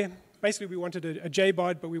there. Basically, we wanted a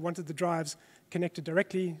JBOD, but we wanted the drives connected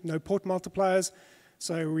directly, no port multipliers.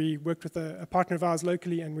 So we worked with a partner of ours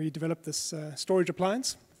locally, and we developed this storage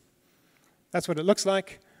appliance. That's what it looks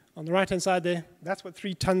like. On the right-hand side there, that's what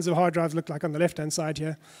 3 tons of hard drives look like on the left-hand side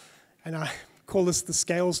here. And I call this the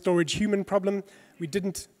scale storage human problem. We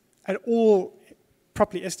didn't at all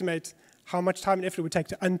properly estimate how much time and effort it would take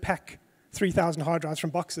to unpack 3,000 hard drives from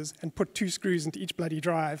boxes and put 2 screws into each bloody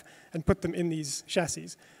drive and put them in these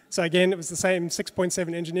chassis. So again, it was the same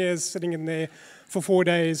 6.7 engineers sitting in there for 4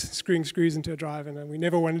 days, screwing screws into a drive, and we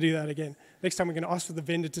never want to do that again. Next time we're going to ask for the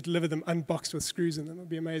vendor to deliver them unboxed with screws in them. It would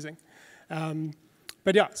be amazing.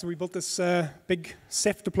 But yeah, so we built this big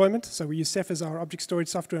Ceph deployment. So we use Ceph as our object storage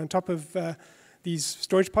software on top of these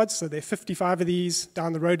storage pods. So there are 55 of these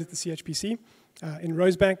down the road at the CHPC in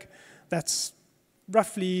Rosebank. That's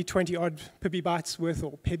roughly 20-odd PB worth,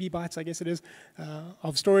 or PB, I guess it is,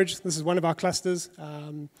 of storage. This is one of our clusters.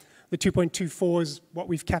 The 2.24 is what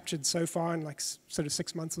we've captured so far in like sort of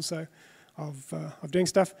 6 months or so of doing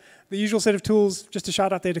stuff. The usual set of tools, just a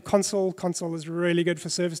shout out there to Console. Console is really good for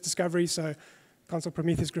service discovery. So Console,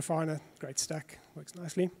 Prometheus, Grafana, great stack, works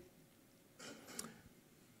nicely.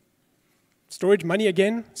 Storage money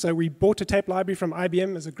again. So we bought a tape library from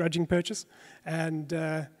IBM as a grudging purchase, and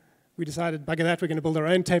we decided, bugger that, we're going to build our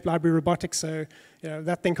own tape library robotics. So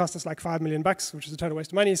that thing cost us like $5 million, which is a total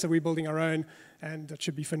waste of money. So we're building our own, and that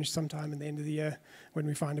should be finished sometime in the end of the year when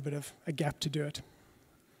we find a bit of a gap to do it.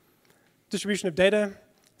 Distribution of data.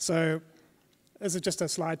 So this is just a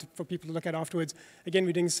slide for people to look at afterwards. Again,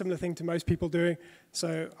 we're doing a similar thing to most people doing.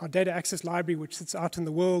 So our data access library, which sits out in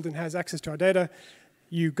the world and has access to our data,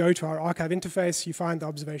 you go to our archive interface, you find the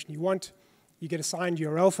observation you want, you get a signed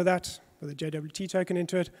URL for that with a JWT token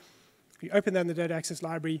into it. You open that in the data access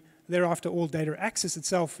library. Thereafter, all data access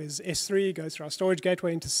itself is S3, goes through our storage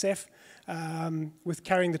gateway into Ceph. With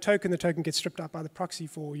carrying the token gets stripped out by the proxy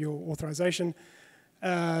for your authorization.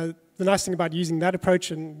 The nice thing about using that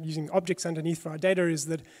approach and using objects underneath for our data is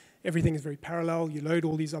that everything is very parallel. You load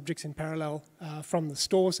all these objects in parallel from the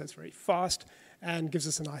store, so it's very fast and gives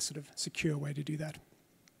us a nice sort of secure way to do that.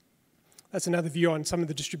 That's another view on some of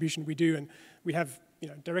the distribution we do, and we have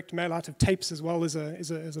direct mail out of tapes as well as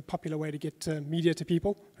a popular way to get media to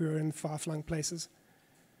people who are in far-flung places.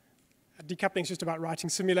 Decoupling is just about writing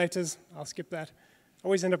simulators. I'll skip that. I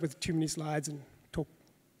always end up with too many slides and talk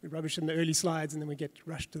rubbish in the early slides, and then we get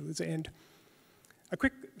rushed to the end. A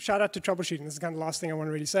quick shout out to troubleshooting. This is kind of the last thing I want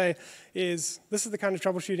to really say, is this is the kind of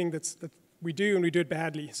troubleshooting that we do, and we do it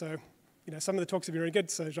badly. So some of the talks have been really good.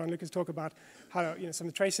 So Jean-Luc's talk about how some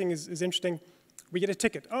of the tracing is interesting. We get a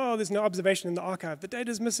ticket. Oh, there's no observation in the archive. The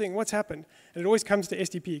data's missing. What's happened? And it always comes to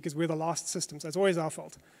SDP because we're the last system. So it's always our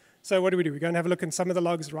fault. So what do? We go and have a look in some of the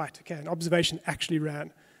logs. Right, okay, an observation actually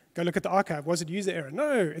ran. Go look at the archive. Was it user error?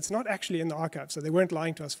 No, it's not actually in the archive. So they weren't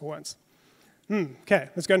lying to us for once. Okay,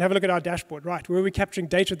 let's go and have a look at our dashboard. Right, were we capturing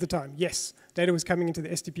data at the time? Yes, data was coming into the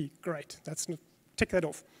SDP. Great, tick that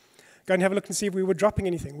off. Go and have a look and see if we were dropping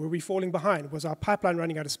anything. Were we falling behind? Was our pipeline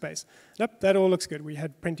running out of space? Nope, that all looks good. We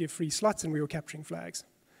had plenty of free slots and we were capturing flags.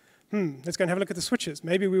 Let's go and have a look at the switches.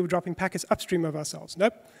 Maybe we were dropping packets upstream of ourselves.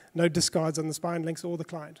 Nope, no discards on the spine links or the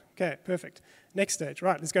client. Okay, perfect. Next stage,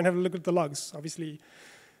 right, let's go and have a look at the logs. Obviously,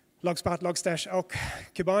 logspout, logstash, elk,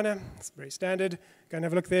 Kibana, it's very standard. Go and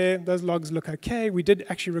have a look there. Those logs look okay. We did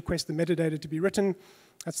actually request the metadata to be written.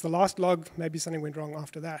 That's the last log. Maybe something went wrong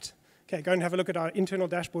after that. Okay, go and have a look at our internal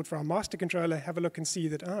dashboard for our master controller. Have a look and see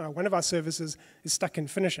that one of our services is stuck in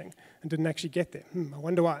finishing and didn't actually get there. I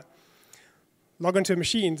wonder why. Log onto a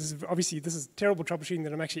machine. This is terrible troubleshooting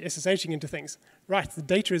that I'm actually SSHing into things. Right, the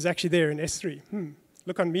data is actually there in S3.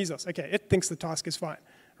 Look on Mesos. Okay, it thinks the task is fine.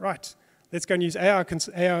 Right, let's go and use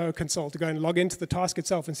AIO console to go and log into the task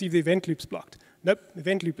itself and see if the event loop's blocked. Nope, the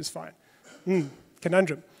event loop is fine.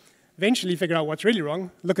 Conundrum. Eventually figure out what's really wrong.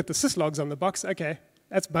 Look at the syslogs on the box. Okay,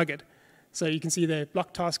 that's buggered. So you can see the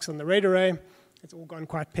blocked tasks on the RAID array. It's all gone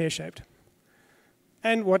quite pear-shaped.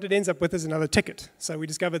 And what it ends up with is another ticket. So we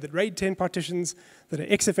discovered that RAID 10 partitions that are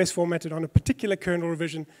XFS formatted on a particular kernel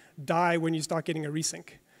revision die when you start getting a resync.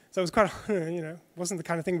 So it was quite, wasn't the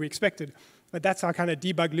kind of thing we expected. But that's our kind of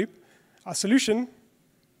debug loop. Our solution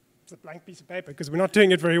is a blank piece of paper because we're not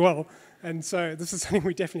doing it very well. And so this is something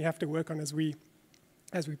we definitely have to work on as we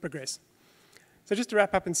progress. So just to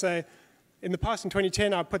wrap up and say, in the past, in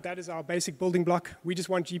 2010, I put that as our basic building block. We just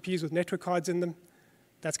want GPUs with network cards in them.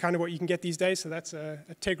 That's kind of what you can get these days. So that's a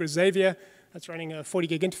Tegra Xavier. That's running a 40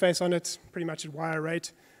 gig interface on it, pretty much at wire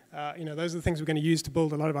rate. Those are the things we're going to use to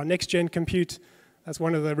build a lot of our next-gen compute. That's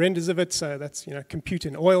one of the renders of it. So that's compute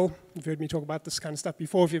in oil. You've heard me talk about this kind of stuff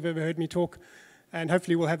before, if you've ever heard me talk. And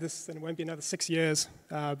hopefully we'll have this, and it won't be another 6 years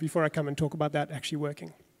before I come and talk about that actually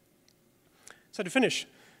working. So to finish,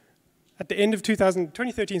 at the end of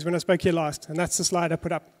 2013 is when I spoke here last, and that's the slide I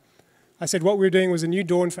put up. I said what we were doing was a new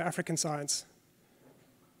dawn for African science.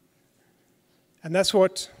 And that's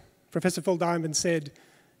what Professor Phil Diamond said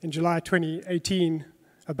in July 2018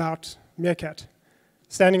 about MeerKAT,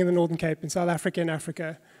 standing in the Northern Cape in South Africa and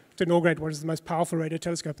Africa to inaugurate what is the most powerful radio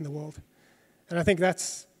telescope in the world. And I think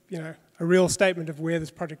that's a real statement of where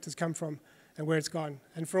this project has come from and where it's gone.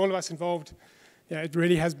 And for all of us involved, it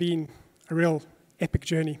really has been a real epic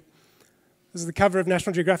journey. This is the cover of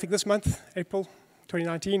National Geographic this month, April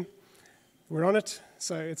 2019. We're on it,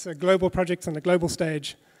 so it's a global project on a global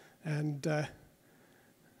stage, and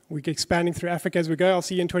we're expanding through Africa as we go. I'll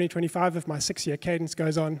see you in 2025 if my 6-year cadence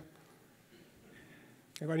goes on.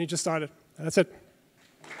 I've only just started, and that's it.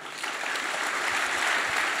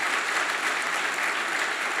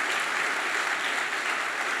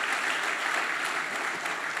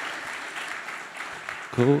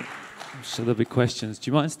 Cool. So there'll be questions.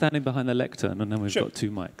 Do you mind standing behind the lectern? And then we've Sure. got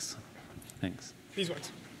 2 mics. Thanks. These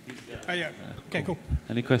ones. Oh, yeah. Okay, cool.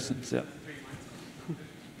 Any questions? Yeah.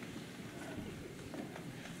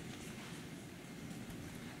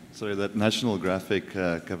 Sorry, that National Graphic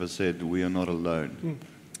cover said, "We are not alone."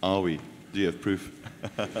 Are we? Do you have proof?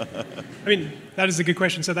 I mean, that is a good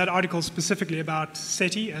question. So that article is specifically about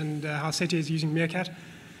SETI and how SETI is using MeerKAT.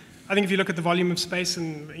 I think if you look at the volume of space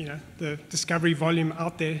and the discovery volume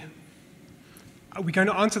out there, we're going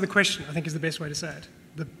to answer the question, I think is the best way to say it.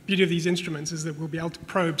 The beauty of these instruments is that we'll be able to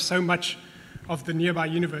probe so much of the nearby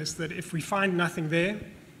universe that if we find nothing there,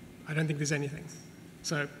 I don't think there's anything.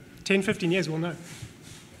 So 10, 15 years, we'll know.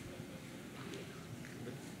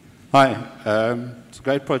 Hi, it's a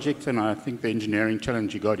great project, and I think the engineering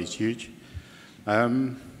challenge you got is huge.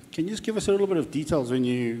 Can you just give us a little bit of details when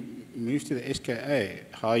you move to the SKA,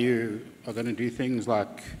 how you are going to do things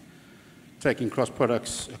like taking cross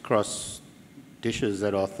products across dishes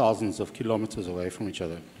that are thousands of kilometers away from each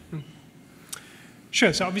other?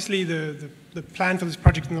 Sure, so obviously the plan for this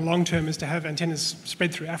project in the long term is to have antennas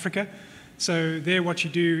spread through Africa. So there what you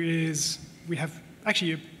do is we have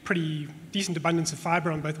actually a pretty decent abundance of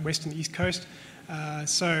fiber on both the west and the east coast.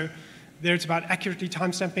 So there it's about accurately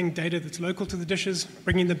timestamping data that's local to the dishes,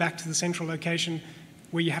 bringing them back to the central location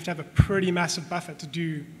where you have to have a pretty massive buffer to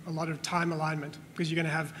do a lot of time alignment because you're going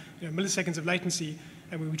to have milliseconds of latency,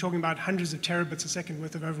 and we're talking about hundreds of terabits a second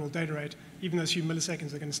worth of overall data rate. Even those few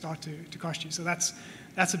milliseconds are going to start to cost you. So that's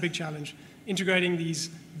a big challenge. Integrating these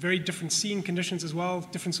very different scene conditions as well,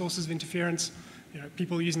 different sources of interference.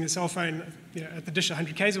 People using their cell phone at the dish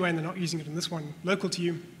 100 k's away and they're not using it in this one local to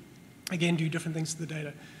you, again, do different things to the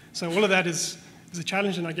data. So all of that is a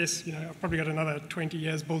challenge, and I guess I've probably got another 20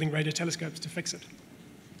 years building radio telescopes to fix it.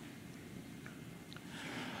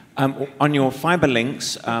 On your fiber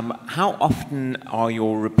links, how often are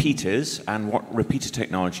your repeaters, and what repeater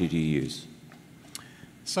technology do you use?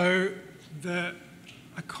 So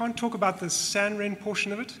I can't talk about the SANREN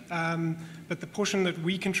portion of it, but the portion that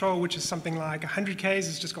we control, which is something like 100 k's,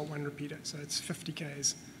 has just got one repeater, so it's 50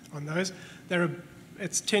 k's on those. They're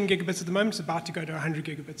It's 10 gigabits at the moment. It's about to go to 100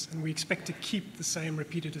 gigabits, and we expect to keep the same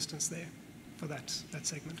repeater distance there for that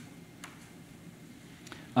segment.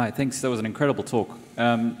 Hi, thanks. That was an incredible talk.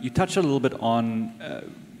 You touched a little bit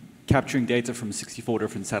on capturing data from 64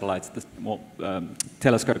 different satellites,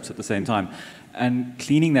 telescopes at the same time, and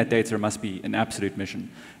cleaning that data must be an absolute mission.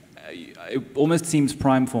 It almost seems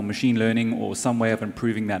prime for machine learning or some way of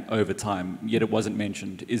improving that over time, yet it wasn't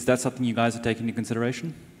mentioned. Is that something you guys are taking into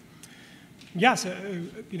consideration? Yeah, so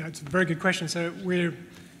it's a very good question. So we're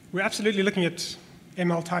absolutely looking at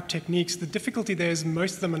ML-type techniques. The difficulty there is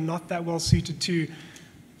most of them are not that well suited to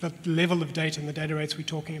the level of data and the data rates we're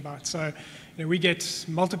talking about. So we get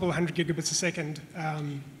multiple 100 gigabits a second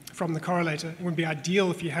from the correlator. It would be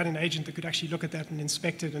ideal if you had an agent that could actually look at that and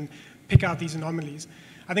inspect it and pick out these anomalies.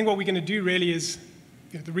 I think what we're going to do really is,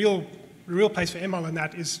 the real place for ML in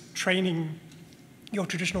that is training your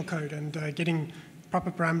traditional code and getting proper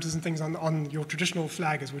parameters and things on your traditional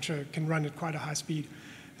flaggers, which can run at quite a high speed.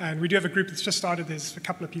 And we do have a group that's just started. There's a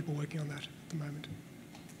couple of people working on that at the moment.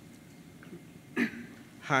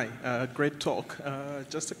 Hi, great talk.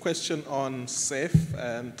 Just a question on Ceph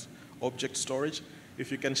and object storage. If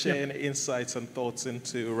you can share any insights and thoughts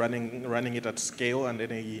into running it at scale and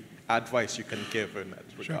any advice you can give in that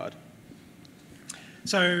regard.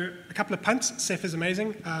 So a couple of punts. Ceph is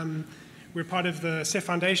amazing. We're part of the Ceph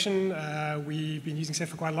Foundation. We've been using Ceph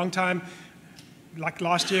for quite a long time. Like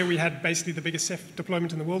last year, we had basically the biggest Ceph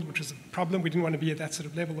deployment in the world, which was a problem. We didn't want to be at that sort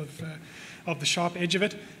of level of the sharp edge of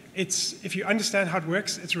it. If you understand how it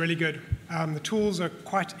works, it's really good. The tools are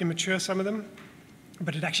quite immature, some of them,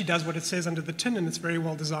 but it actually does what it says under the tin, and it's very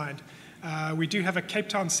well designed. We do have a Cape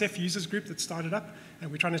Town Ceph users group that started up, and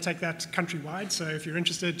we're trying to take that countrywide. So if you're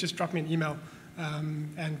interested, just drop me an email.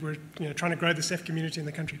 And we're trying to grow the Ceph community in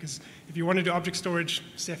the country, because if you want to do object storage,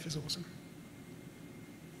 Ceph is awesome.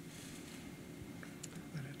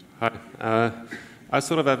 Hi. I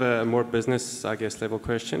sort of have a more business, I guess, level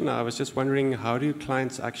question. I was just wondering, how do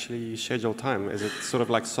clients actually schedule time? Is it sort of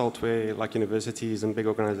like software, like universities and big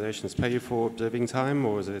organizations pay you for observing time,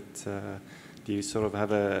 or is it, do you sort of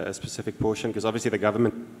have a specific portion? Because obviously the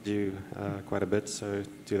government do quite a bit, so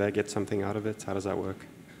do they get something out of it? How does that work?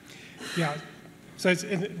 Yeah. So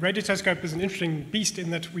Radio Telescope is an interesting beast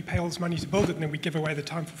in that we pay all this money to build it, and then we give away the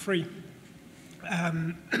time for free.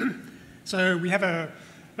 So we have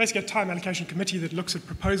basically a time allocation committee that looks at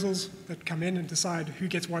proposals that come in and decide who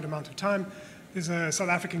gets what amount of time. There's a South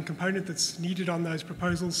African component that's needed on those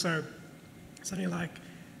proposals, so something like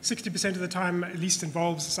 60% of the time at least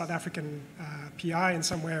involves a South African PI in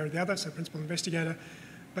some way or the other, so principal investigator.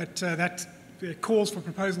 But that calls for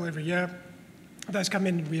proposal every year. Those come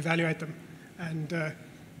in and we evaluate them. And it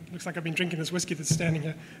looks like I've been drinking this whiskey that's standing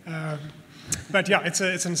here. But yeah, it's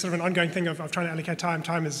a sort of an ongoing thing of trying to allocate time.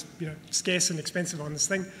 Time is scarce and expensive on this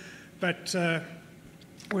thing. But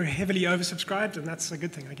we're heavily oversubscribed, and that's a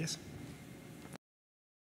good thing, I guess.